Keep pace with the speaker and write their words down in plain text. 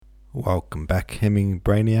Welcome back, Hemming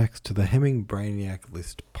Brainiacs, to the Hemming Brainiac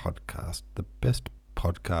List podcast, the best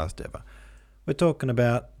podcast ever. We're talking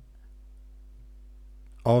about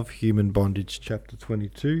Of Human Bondage, Chapter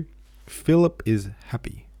 22. Philip is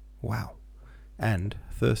happy. Wow. And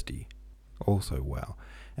thirsty. Also wow.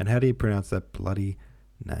 And how do you pronounce that bloody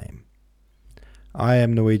name? I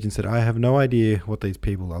am Norwegian said, I have no idea what these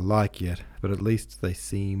people are like yet, but at least they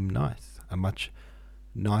seem nice. A much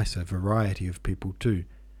nicer variety of people too.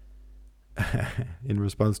 In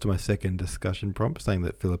response to my second discussion prompt saying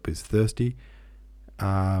that Philip is thirsty,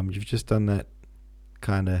 you've just done that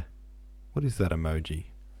kind of, what is that emoji?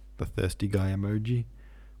 The thirsty guy emoji?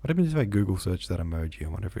 What happens if I Google search that emoji? I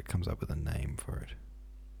wonder if it comes up with a name for it.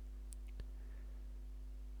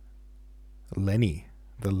 Lenny.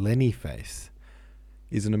 The Lenny face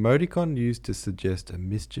is an emoticon used to suggest a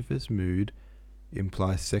mischievous mood,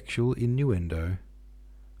 imply sexual innuendo,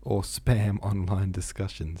 or spam online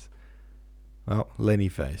discussions. Well, Lenny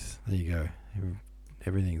face. There you go.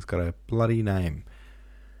 Everything's got a bloody name.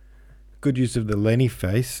 Good use of the Lenny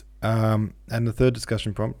face. And the third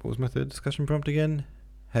discussion prompt. What was my third discussion prompt again?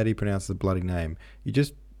 How do you pronounce the bloody name? You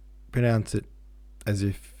just pronounce it as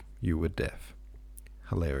if you were deaf.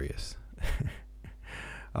 Hilarious.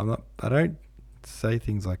 I don't say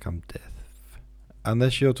things like I'm deaf.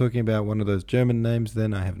 Unless you're talking about one of those German names,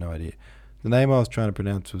 then I have no idea. The name I was trying to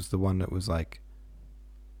pronounce was the one that was like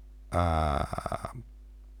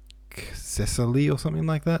Cecily or something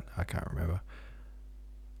like that. I can't remember.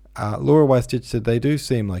 Laura Weistitch said, they do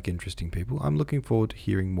seem like interesting people. I'm looking forward to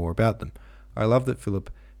hearing more about them. I love that Philip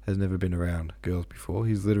has never been around girls before.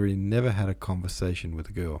 He's literally never had a conversation with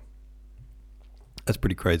a girl. That's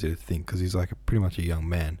pretty crazy to think, because he's like pretty much a young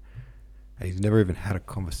man and he's never even had a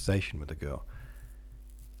conversation with a girl.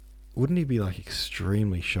 Wouldn't he be like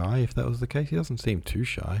extremely shy if that was the case? He doesn't seem too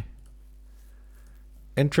shy.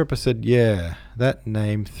 Entrapper said, yeah, that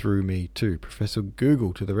name threw me too. Professor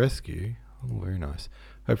Google to the rescue. Oh, very nice.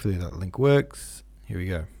 Hopefully that link works. Here we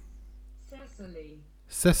go.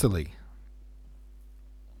 Cecily.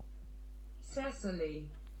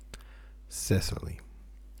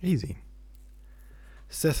 Easy.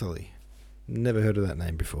 Cecily. Never heard of that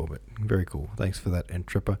name before, but very cool. Thanks for that,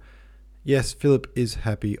 Entrapper. Yes, Philip is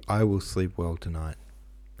happy. I will sleep well tonight.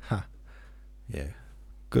 Ha. Yeah.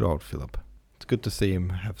 Good old Philip. It's good to see him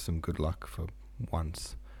have some good luck for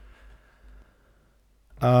once.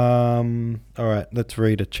 Alright, let's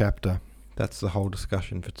read a chapter. That's the whole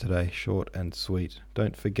discussion for today. Short and sweet.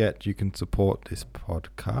 Don't forget you can support this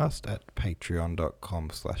podcast at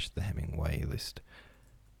patreon.com/thehemingwaylist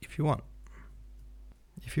if you want.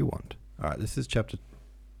 Alright, this is chapter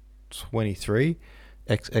 23,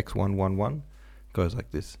 XX111. Goes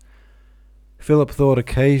like this. Philip thought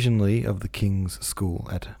occasionally of the King's School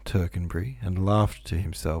at Tercanbury and laughed to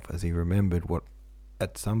himself as he remembered what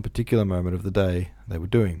at some particular moment of the day they were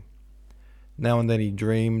doing. Now and then he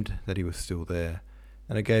dreamed that he was still there,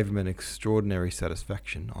 and it gave him an extraordinary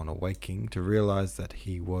satisfaction on awaking to realize that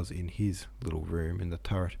he was in his little room in the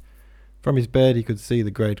turret. From his bed he could see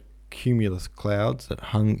the great cumulus clouds that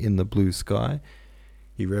hung in the blue sky.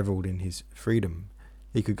 He revelled in his freedom.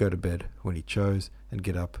 He could go to bed when he chose and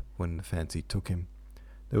get up when the fancy took him.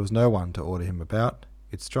 There was no one to order him about.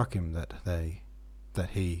 It struck him that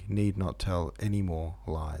he need not tell any more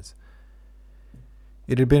lies.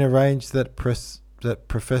 It had been arranged that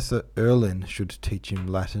Professor Erlin should teach him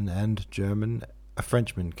Latin and German. A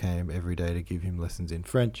Frenchman came every day to give him lessons in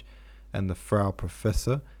French, and the Frau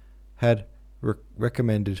Professor had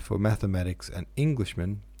recommended for mathematics an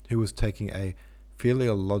Englishman who was taking a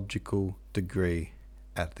philological degree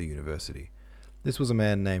at the university. This was a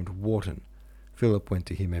man named Wharton. Philip went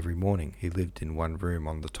to him every morning. He lived in one room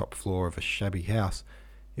on the top floor of a shabby house.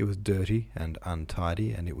 It was dirty and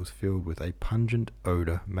untidy, and it was filled with a pungent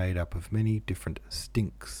odour made up of many different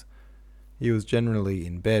stinks. He was generally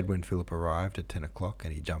in bed when Philip arrived at 10 o'clock,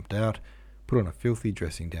 and he jumped out, put on a filthy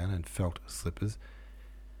dressing gown and felt slippers,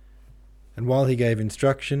 and while he gave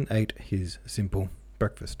instruction, ate his simple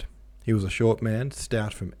breakfast. He was a short man,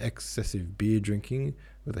 stout from excessive beer drinking,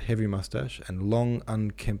 with a heavy moustache and long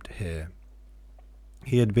unkempt hair.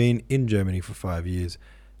 He had been in Germany for 5 years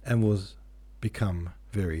and was become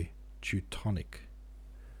very Teutonic.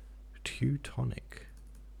 Teutonic?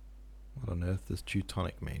 What on earth does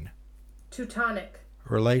Teutonic mean? Teutonic.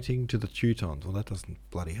 Relating to the Teutons. Well, that doesn't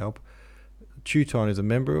bloody help. Teuton is a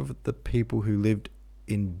member of the people who lived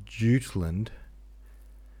in Jutland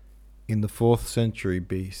in the 4th century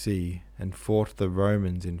BC and fought the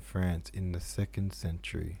Romans in France in the 2nd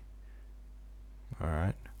century.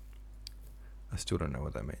 Alright. I still don't know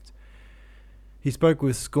what that means. He spoke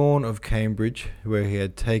with scorn of Cambridge, where he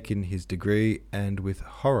had taken his degree, and with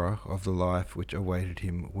horror of the life which awaited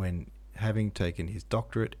him when, having taken his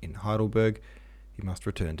doctorate in Heidelberg, he must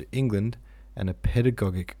return to England and a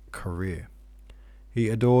pedagogic career. He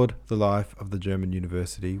adored the life of the German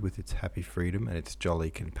university with its happy freedom and its jolly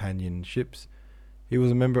companionships. He was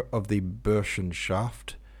a member of the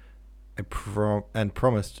Burschenschaft and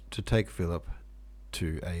promised to take Philip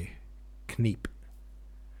to a Kneip.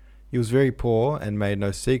 He was very poor and made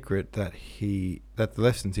no secret that the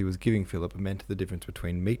lessons he was giving Philip meant the difference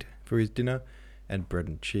between meat for his dinner and bread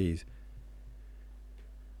and cheese.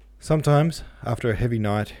 Sometimes, after a heavy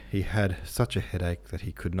night, he had such a headache that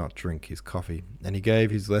he could not drink his coffee, and he gave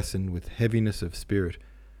his lesson with heaviness of spirit.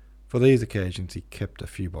 For these occasions he kept a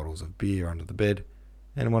few bottles of beer under the bed,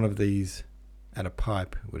 and one of these and a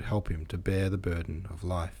pipe would help him to bear the burden of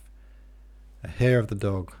life. A hair of the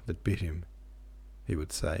dog that bit him, he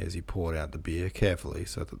would say as he poured out the beer carefully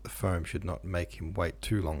so that the foam should not make him wait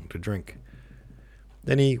too long to drink.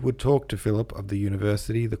 Then he would talk to Philip of the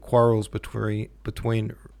university, the quarrels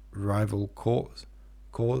between rival corps,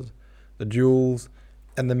 the duels,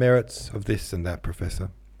 and the merits of this and that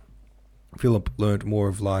professor. Philip learnt more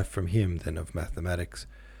of life from him than of mathematics.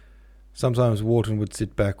 Sometimes Wharton would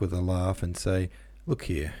sit back with a laugh and say, "Look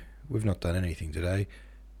here, we've not done anything today.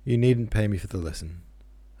 You needn't pay me for the lesson."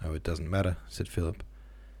 "Oh, it doesn't matter," said Philip.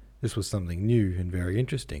 This was something new and very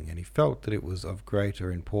interesting, and he felt that it was of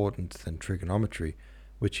greater importance than trigonometry,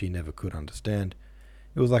 which he never could understand.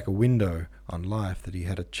 It was like a window on life that he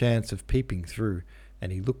had a chance of peeping through,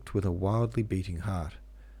 and he looked with a wildly beating heart.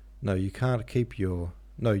 No, you can keep your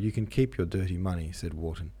dirty money," said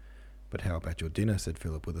Wharton. "But how about your dinner?" said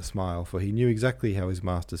Philip with a smile, for he knew exactly how his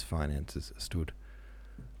master's finances stood.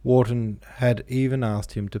 Wharton had even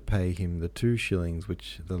asked him to pay him the 2 shillings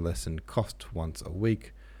which the lesson cost once a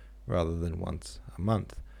week, rather than once a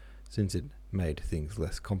month, since it made things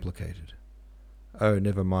less complicated. "Oh,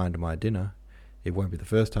 never mind my dinner. It won't be the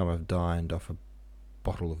first time I've dined off a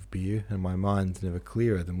bottle of beer, and my mind's never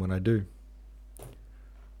clearer than when I do."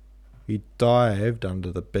 He dived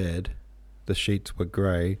under the bed. The sheets were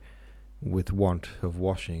grey with want of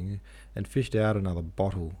washing, and fished out another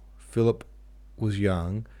bottle. Philip was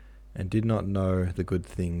young and did not know the good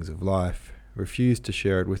things of life, refused to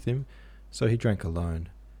share it with him, so he drank alone.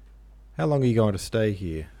 "How long are you going to stay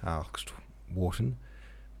here?" asked Wharton.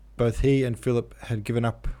 Both he and Philip had given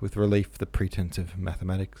up with relief the pretence of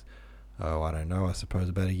mathematics. "Oh, I don't know, I suppose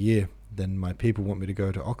about a year. Then my people want me to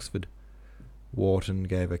go to Oxford." Wharton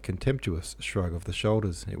gave a contemptuous shrug of the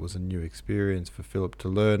shoulders. It was a new experience for Philip to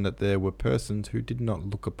learn that there were persons who did not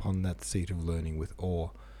look upon that seat of learning with awe.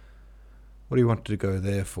 "What do you want to go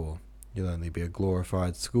there for? You'll only be a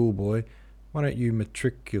glorified schoolboy. Why don't you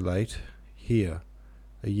matriculate here?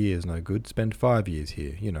 A year's no good. Spend 5 years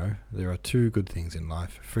here. You know, there are 2 good things in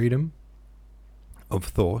life: freedom of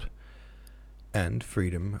thought and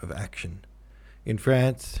freedom of action. In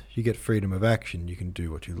France, you get freedom of action. You can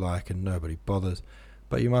do what you like and nobody bothers,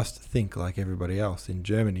 but you must think like everybody else. In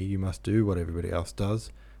Germany, you must do what everybody else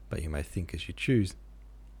does, but you may think as you choose.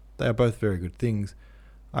 They are both very good things.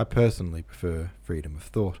 I personally prefer freedom of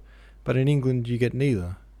thought, but in England you get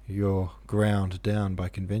neither. You're ground down by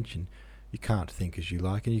convention. You can't think as you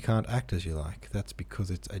like, and you can't act as you like. That's because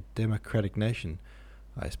it's a democratic nation.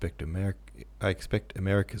 I expect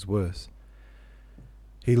America's worse."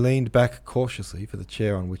 He leaned back cautiously, for the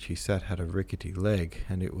chair on which he sat had a rickety leg,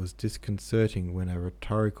 and it was disconcerting when a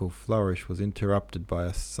rhetorical flourish was interrupted by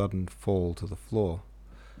a sudden fall to the floor.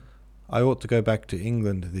 "I ought to go back to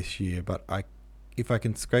England this year, but if I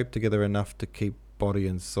can scrape together enough to keep body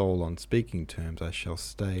and soul on speaking terms, I shall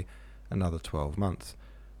stay another 12 months.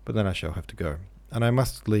 But then I shall have to go. And I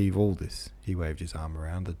must leave all this." He waved his arm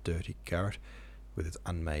around the dirty garret, with its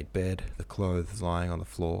unmade bed, the clothes lying on the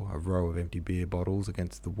floor, a row of empty beer bottles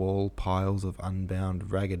against the wall, piles of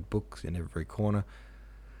unbound ragged books in every corner,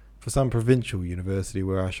 "for some provincial university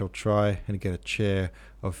where I shall try and get a chair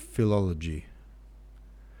of philology.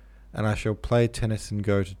 And I shall play tennis and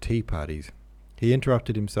go to tea parties." He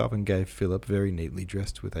interrupted himself and gave Philip, very neatly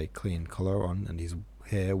dressed with a clean collar on and his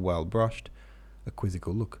hair well brushed, a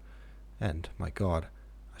quizzical look. "And, my God,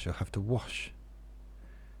 I shall have to wash."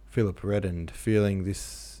 Philip reddened, feeling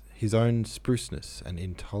this his own spruceness an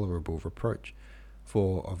intolerable reproach,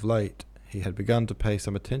 for of late he had begun to pay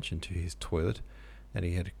some attention to his toilet, and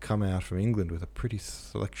he had come out from England with a pretty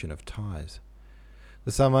selection of ties.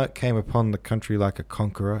 The summer came upon the country like a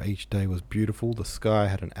conqueror. Each day was beautiful. The sky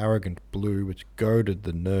had an arrogant blue which goaded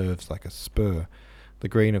the nerves like a spur. The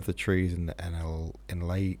green of the trees in the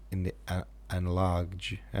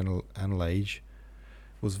anlage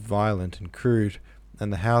was violent and crude,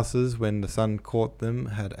 and the houses, when the sun caught them,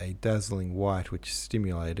 had a dazzling white which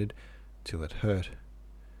stimulated till it hurt.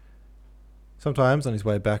 Sometimes, on his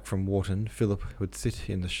way back from Wharton, Philip would sit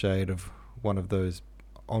in the shade of one of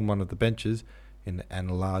the benches in the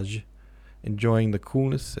Annelage, enjoying the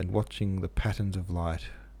coolness and watching the patterns of light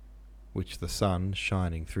which the sun,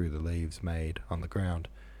 shining through the leaves, made on the ground.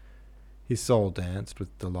 His soul danced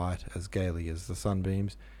with delight as gaily as the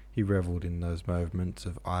sunbeams. He revelled in those moments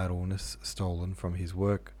of idleness stolen from his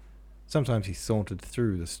work. Sometimes he sauntered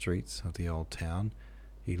through the streets of the old town.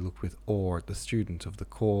 He looked with awe at the students of the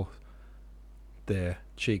course, their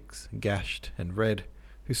cheeks gashed and red,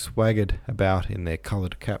 who swaggered about in their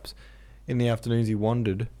coloured caps. In the afternoons he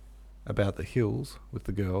wandered about the hills with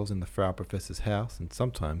the girls in the Frau Professor's house, and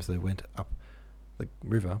sometimes they went up the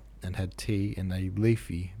river and had tea in a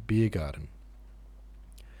leafy beer garden.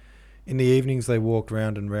 In the evenings they walked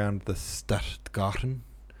round and round the Stadtgarten,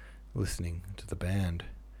 listening to the band.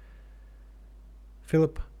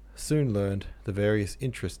 Philip soon learned the various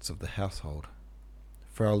interests of the household.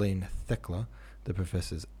 Fraulein Thekla, the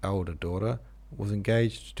professor's elder daughter, was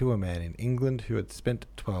engaged to a man in England who had spent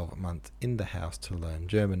 12 months in the house to learn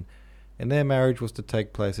German, and their marriage was to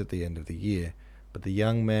take place at the end of the year. But the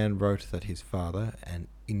young man wrote that his father, an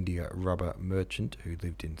India rubber merchant who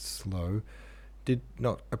lived in Slough, did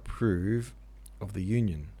not approve of the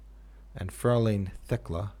union, and Fraulein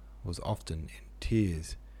Thekla was often in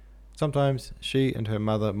tears. Sometimes she and her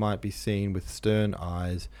mother might be seen with stern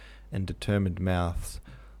eyes and determined mouths,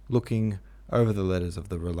 looking over the letters of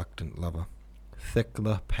the reluctant lover.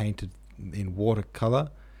 Thekla painted in watercolour,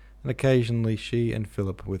 and occasionally she and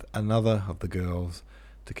Philip, with another of the girls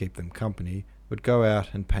to keep them company, would go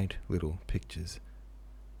out and paint little pictures.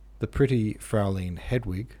 The pretty Fraulein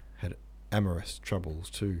Hedwig had amorous troubles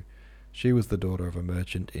too. She was the daughter of a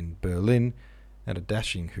merchant in Berlin, and a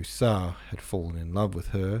dashing hussar had fallen in love with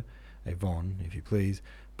her, a von, if you please,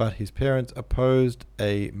 but his parents opposed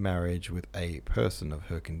a marriage with a person of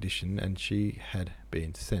her condition, and she had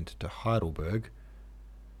been sent to Heidelberg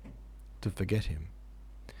to forget him.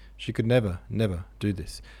 She could never do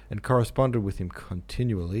this, and corresponded with him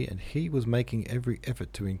continually, and he was making every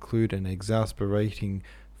effort to induce an exasperating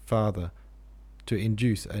father to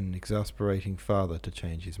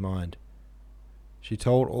change his mind. She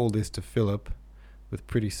told all this to Philip with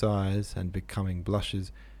pretty sighs and becoming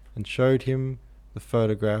blushes, and showed him the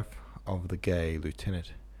photograph of the gay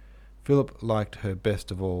lieutenant. Philip liked her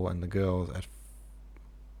best of all the girls at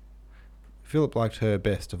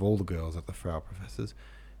the Frau Professor's,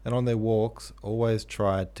 and on their walks always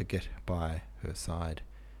tried to get by her side.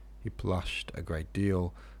 He blushed a great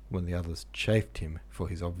deal when the others chaffed him for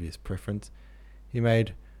his obvious preference. He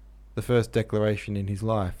made the first declaration in his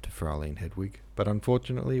life to Fraulein Hedwig, but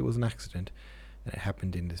unfortunately it was an accident, and it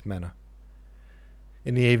happened in this manner.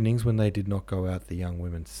 In the evenings, when they did not go out, the young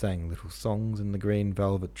women sang little songs in the green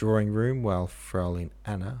velvet drawing-room, while Fraulein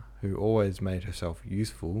Anna, who always made herself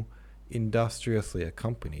useful, industriously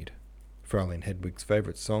accompanied. Fraulein Hedwig's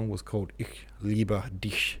favourite song was called Ich liebe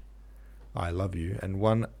dich, I love you, and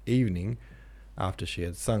one evening, after she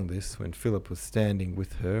had sung this, when Philip was standing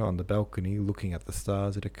with her on the balcony looking at the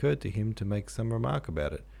stars, it occurred to him to make some remark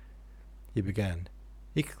about it. He began,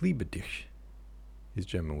 Ich liebe dich. His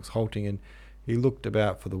German was halting, and he looked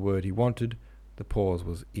about for the word he wanted. The pause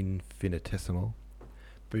was infinitesimal.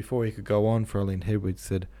 Before he could go on, Fraulein Hedwig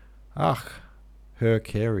said, Ach, Herr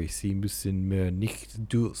Carey, Sie müssen mir nicht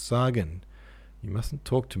du sagen. You mustn't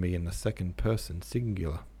talk to me in the second person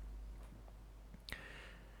singular.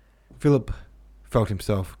 Philip felt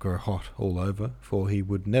himself grow hot all over, for he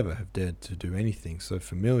would never have dared to do anything so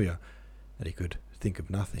familiar that he could think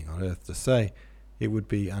of nothing on earth to say. It would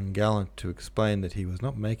be ungallant to explain that he was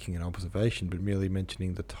not making an observation, but merely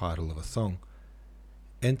mentioning the title of a song.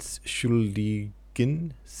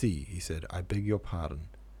 Entschuldigen Sie, he said, I beg your pardon.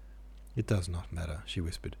 It does not matter, she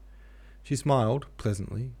whispered. She smiled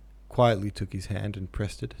pleasantly, quietly took his hand and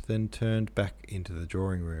pressed it, then turned back into the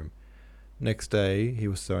drawing-room. Next day he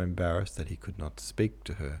was so embarrassed that he could not speak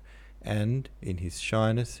to her, and, in his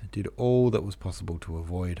shyness, did all that was possible to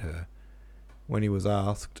avoid her. When he was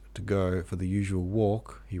asked to go for the usual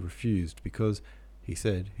walk, he refused, because, he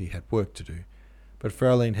said, he had work to do. But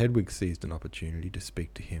Fraulein Hedwig seized an opportunity to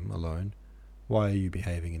speak to him alone. Why are you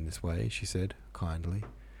behaving in this way? She said, kindly.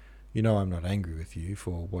 You know I'm not angry with you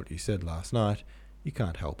for what you said last night. You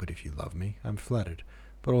can't help it if you love me. I'm flattered.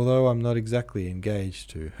 But although I'm not exactly engaged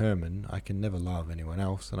to Hermann, I can never love anyone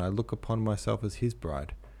else, and I look upon myself as his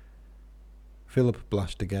bride. Philip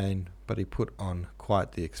blushed again, but he put on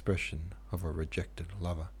quite the expression of a rejected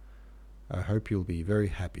lover. I hope you'll be very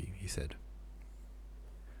happy, he said.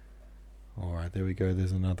 All right, there we go.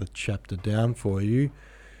 There's another chapter down for you.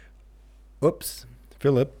 Oops,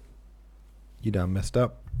 Philip, you done messed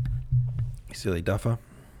up. You silly duffer.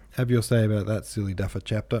 Have your say about that silly duffer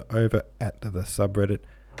chapter over at the subreddit.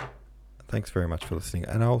 Thanks very much for listening,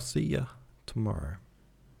 and I'll see you tomorrow.